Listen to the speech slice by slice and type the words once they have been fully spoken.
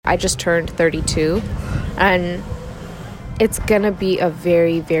I just turned 32, and it's going to be a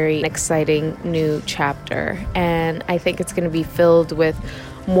very, very exciting new chapter. And I think it's going to be filled with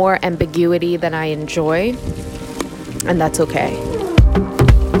more ambiguity than I enjoy, and that's okay.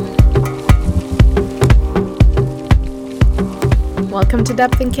 Welcome to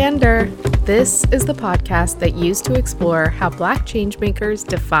Depth and Candor. This is the podcast that used to explore how Black changemakers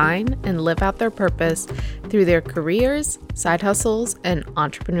define and live out their purpose through their careers, side hustles, and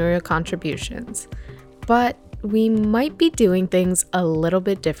entrepreneurial contributions. But we might be doing things a little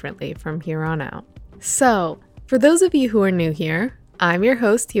bit differently from here on out. So, for those of you who are new here, I'm your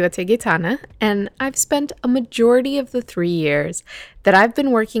host, Hiwate Gaetana, and I've spent a majority of the 3 years that I've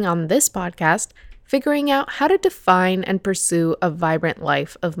been working on this podcast figuring out how to define and pursue a vibrant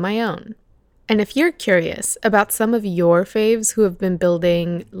life of my own. And if you're curious about some of your faves who have been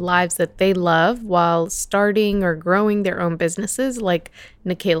building lives that they love while starting or growing their own businesses, like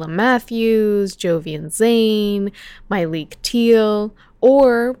Nicaila Matthews, Jovian Zane, Myleik Teele,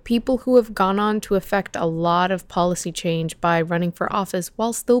 or people who have gone on to affect a lot of policy change by running for office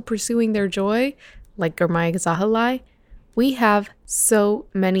while still pursuing their joy, like Girmay Zahalai, we have so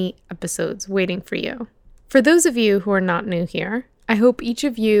many episodes waiting for you. For those of you who are not new here, I hope each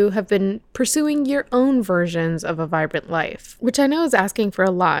of you have been pursuing your own versions of a vibrant life, which I know is asking for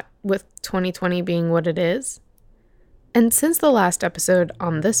a lot with 2020 being what it is. And since the last episode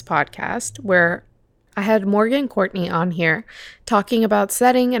on this podcast, where I had Morgan Courtney on here talking about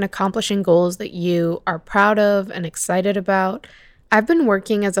setting and accomplishing goals that you are proud of and excited about, I've been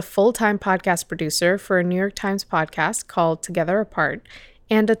working as a full-time podcast producer for a New York Times podcast called Together Apart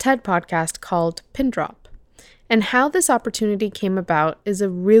and a TED podcast called Pin Drop. And how this opportunity came about is a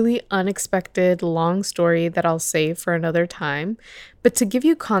really unexpected long story that I'll save for another time. But to give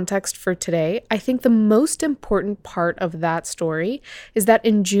you context for today, I think the most important part of that story is that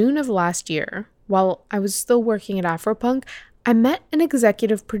in June of last year, while I was still working at Afropunk, I met an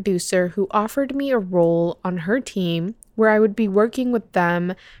executive producer who offered me a role on her team where I would be working with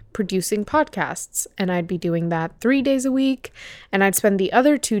them producing podcasts. And I'd be doing that 3 days a week. And I'd spend the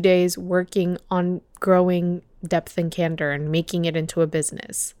other 2 days working on growing Depth and Candor and making it into a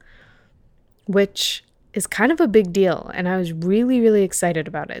business, which is kind of a big deal. And I was really, really excited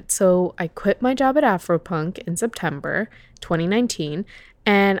about it. So I quit my job at Afropunk in September 2019.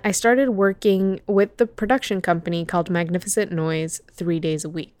 And I started working with the production company called Magnificent Noise 3 days a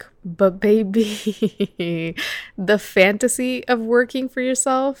week. But baby, the fantasy of working for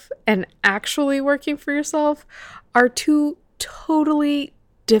yourself and actually working for yourself are two totally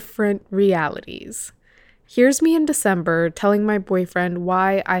different realities. Here's me in December telling my boyfriend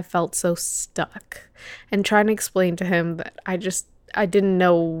why I felt so stuck and trying to explain to him that I didn't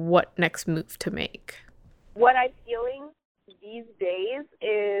know what next move to make. What I'm feeling these days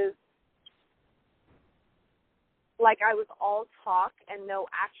is like I was all talk and no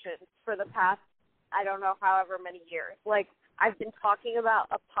action for the past, I don't know, however many years. Like, I've been talking about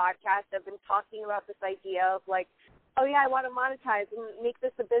a podcast. I've been talking about this idea of like, oh yeah, I want to monetize and make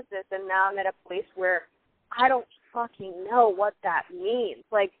this a business. And now I'm at a place where I don't fucking know what that means.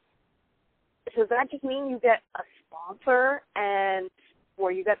 Like, does that just mean you get a sponsor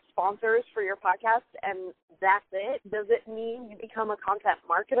or you get sponsors for your podcast and that's it? Does it mean you become a content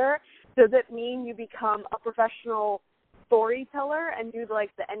marketer? Does it mean you become a professional storyteller and do like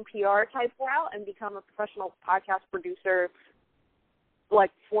the NPR type route and become a professional podcast producer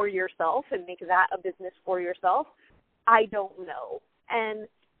like for yourself and make that a business for yourself? I don't know. And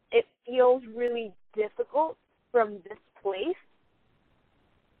it feels really difficult from this place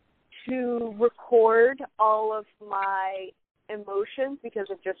to record all of my emotions because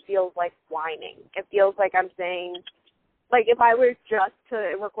it just feels like whining. It feels like I'm saying, like if I were just to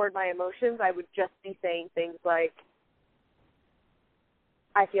record my emotions, I would just be saying things like,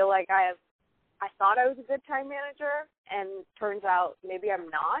 I feel like I thought I was a good time manager and turns out maybe I'm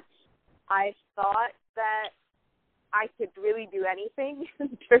not. I thought that I could really do anything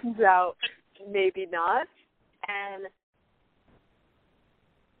and turns out maybe not. And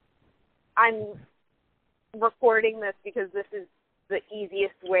I'm recording this because this is the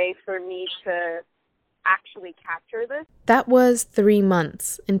easiest way for me to actually capture this. That was 3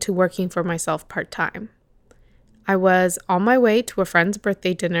 months into working for myself part-time. I was on my way to a friend's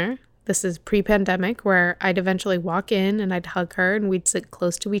birthday dinner. This is pre-pandemic, where I'd eventually walk in and I'd hug her and we'd sit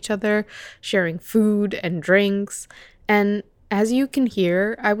close to each other, sharing food and drinks. And as you can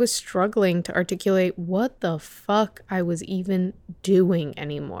hear, I was struggling to articulate what the fuck I was even doing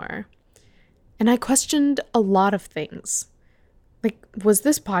anymore. And I questioned a lot of things. Like, was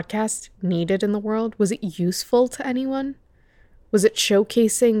this podcast needed in the world? Was it useful to anyone? Was it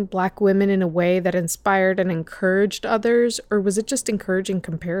showcasing Black women in a way that inspired and encouraged others, or was it just encouraging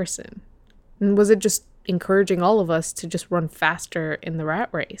comparison? And was it just encouraging all of us to just run faster in the rat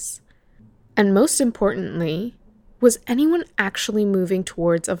race? And most importantly, was anyone actually moving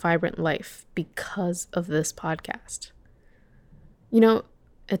towards a vibrant life because of this podcast? You know,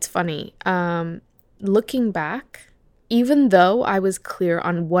 it's funny. Looking back, even though I was clear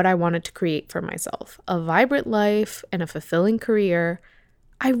on what I wanted to create for myself, a vibrant life and a fulfilling career,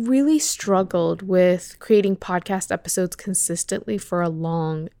 I really struggled with creating podcast episodes consistently for a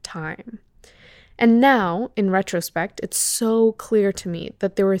long time. And now, in retrospect, it's so clear to me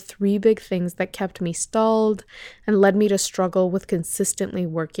that there were 3 big things that kept me stalled and led me to struggle with consistently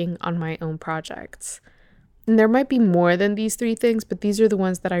working on my own projects. And there might be more than these 3 things, but these are the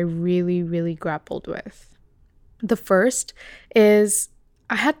ones that I really, really grappled with. The first is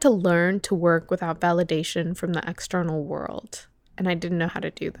I had to learn to work without validation from the external world, and I didn't know how to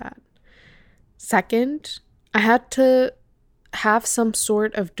do that. Second, I had to have some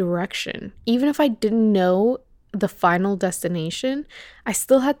sort of direction. Even if I didn't know the final destination, I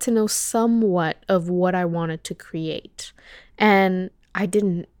still had to know somewhat of what I wanted to create. And I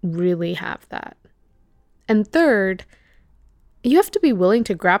didn't really have that. And third, you have to be willing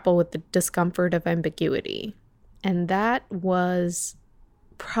to grapple with the discomfort of ambiguity. And that was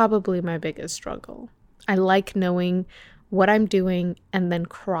probably my biggest struggle. I like knowing what I'm doing and then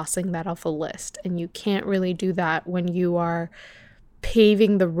crossing that off a list. And you can't really do that when you are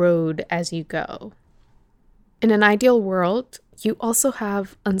paving the road as you go. In an ideal world, you also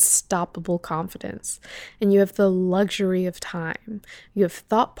have unstoppable confidence and you have the luxury of time. You have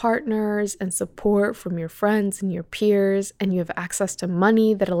thought partners and support from your friends and your peers, and you have access to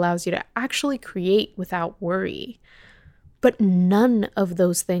money that allows you to actually create without worry. But none of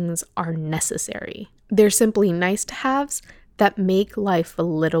those things are necessary. They're simply nice to haves that make life a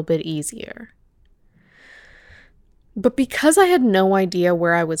little bit easier. But because I had no idea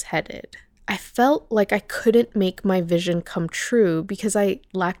where I was headed, I felt like I couldn't make my vision come true because I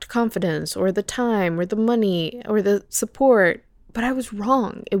lacked confidence or the time or the money or the support. But I was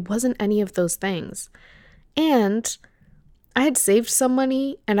wrong. It wasn't any of those things. And I had saved some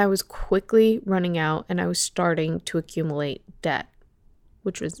money and I was quickly running out and I was starting to accumulate debt,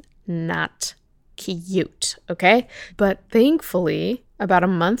 which was not cute, okay? But thankfully, about a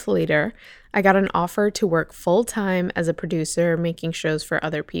month later, I got an offer to work full-time as a producer making shows for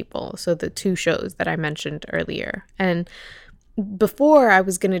other people. So the 2 shows that I mentioned earlier. And before I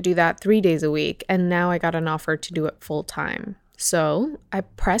was going to do that 3 days a week, and now I got an offer to do it full-time. So I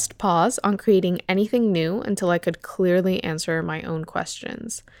pressed pause on creating anything new until I could clearly answer my own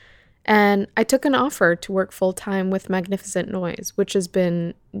questions. And I took an offer to work full-time with Magnificent Noise, which has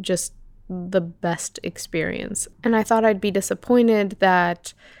been just the best experience. And I thought I'd be disappointed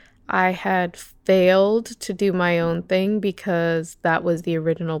that I had failed to do my own thing because that was the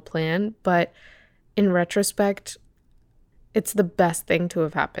original plan. But in retrospect, it's the best thing to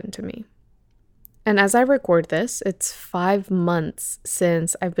have happened to me. And as I record this, it's 5 months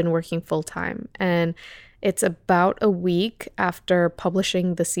since I've been working full-time, and it's about a week after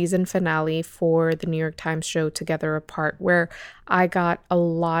publishing the season finale for the New York Times show Together Apart, where I got a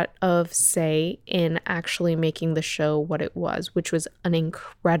lot of say in actually making the show what it was, which was an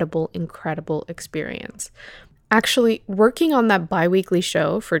incredible, incredible experience. Actually, working on that bi-weekly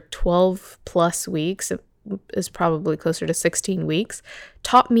show for 12 plus weeks, is probably closer to 16 weeks,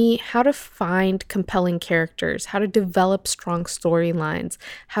 taught me how to find compelling characters, how to develop strong storylines,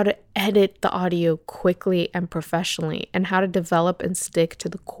 how to edit the audio quickly and professionally, and how to develop and stick to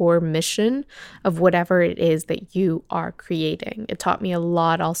the core mission of whatever it is that you are creating. It taught me a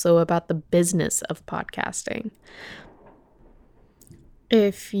lot also about the business of podcasting.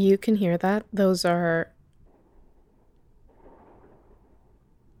 If you can hear that, those are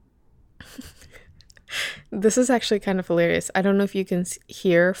This is actually kind of hilarious. I don't know if you can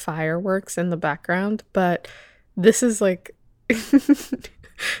hear fireworks in the background, but this is like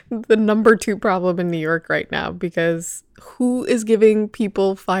the number 2 problem in New York right now, because who is giving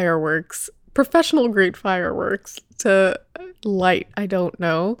people fireworks, professional grade fireworks, to light? I don't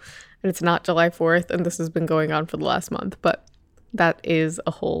know. And it's not July 4th, and this has been going on for the last month, but that is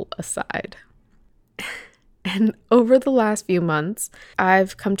a whole aside. And over the last few months,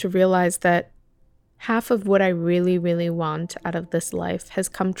 I've come to realize that half of what I really, really want out of this life has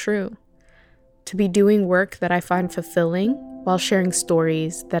come true. To be doing work that I find fulfilling while sharing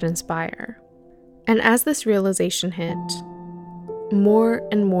stories that inspire. And as this realization hit, more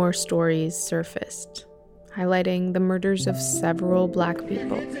and more stories surfaced, highlighting the murders of several Black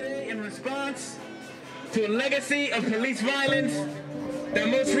people. In response to a legacy of police violence that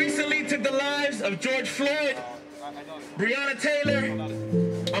most recently took the lives of George Floyd, Breonna Taylor,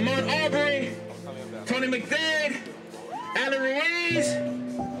 Ahmaud Arbery, Tony McDade, Alan Ruiz,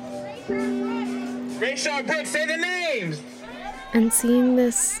 Rayshard Brooks. Say the names! And seeing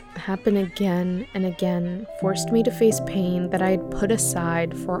this happen again and again forced me to face pain that I had put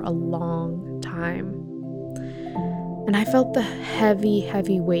aside for a long time. And I felt the heavy,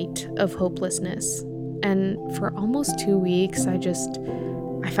 heavy weight of hopelessness. And for almost 2 weeks, I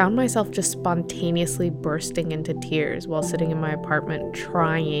found myself just spontaneously bursting into tears while sitting in my apartment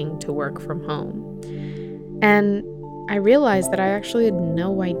trying to work from home. And I realized that I actually had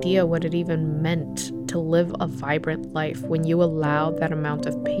no idea what it even meant to live a vibrant life when you allow that amount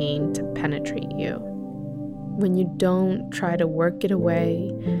of pain to penetrate you. When you don't try to work it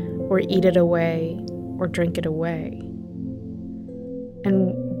away, or eat it away, or drink it away.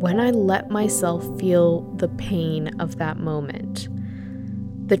 And when I let myself feel the pain of that moment,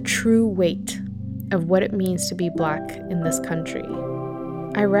 the true weight of what it means to be Black in this country,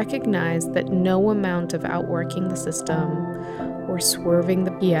 I recognized that no amount of outworking the system or swerving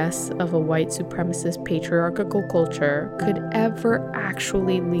the BS of a white supremacist patriarchal culture could ever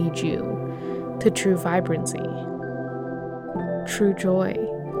actually lead you to true vibrancy, true joy.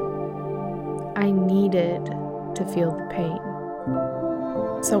 I needed to feel the pain.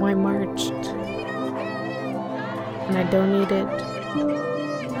 So I marched, and I donated,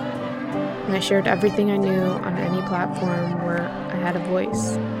 and I shared everything I knew on any platform where I had a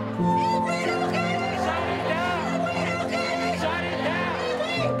voice.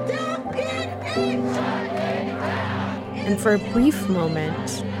 And for a brief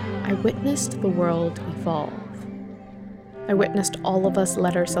moment, I witnessed the world evolve. I witnessed all of us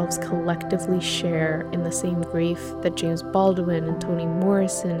let ourselves collectively share in the same grief that James Baldwin and Toni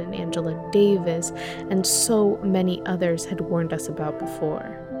Morrison and Angela Davis and so many others had warned us about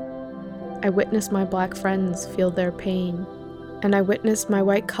before. I witnessed my Black friends feel their pain, and I witnessed my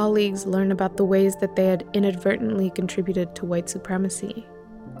white colleagues learn about the ways that they had inadvertently contributed to white supremacy.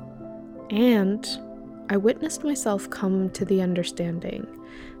 And I witnessed myself come to the understanding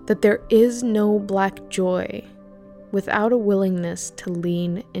that there is no Black joy without a willingness to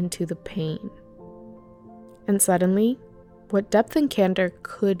lean into the pain. And suddenly, what depth and candor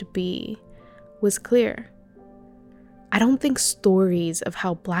could be was clear. I don't think stories of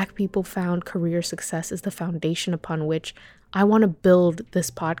how Black people found career success is the foundation upon which I want to build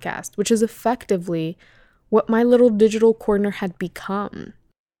this podcast, which is effectively what my little digital corner had become.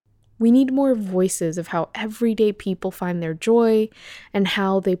 We need more voices of how everyday people find their joy and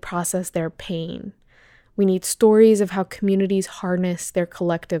how they process their pain. We need stories of how communities harness their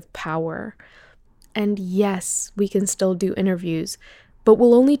collective power. And yes, we can still do interviews, but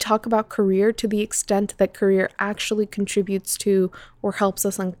we'll only talk about career to the extent that career actually contributes to or helps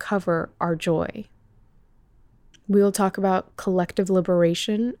us uncover our joy. We will talk about collective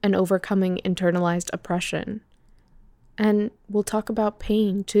liberation and overcoming internalized oppression. And we'll talk about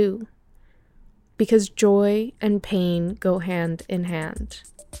pain too, because joy and pain go hand in hand.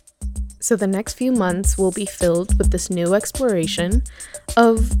 So the next few months will be filled with this new exploration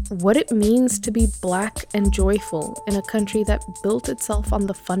of what it means to be Black and joyful in a country that built itself on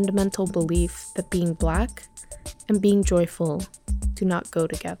the fundamental belief that being Black and being joyful do not go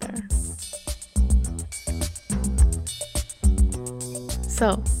together.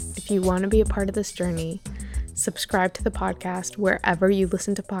 So, if you want to be a part of this journey, subscribe to the podcast wherever you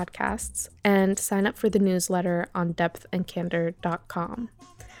listen to podcasts and sign up for the newsletter on depthandcandor.com.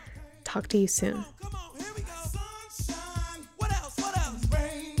 Talk to you soon. Come on, here we go. Sunshine. What else?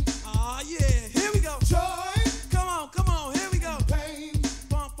 Rain. Oh, yeah. Here we go. Joy. Come on, here we go. Pain.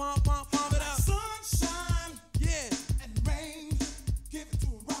 Pump it up. Sunshine. Yeah. And rain. Give it to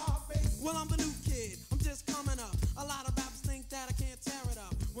a raw face. Well, I'm the new kid.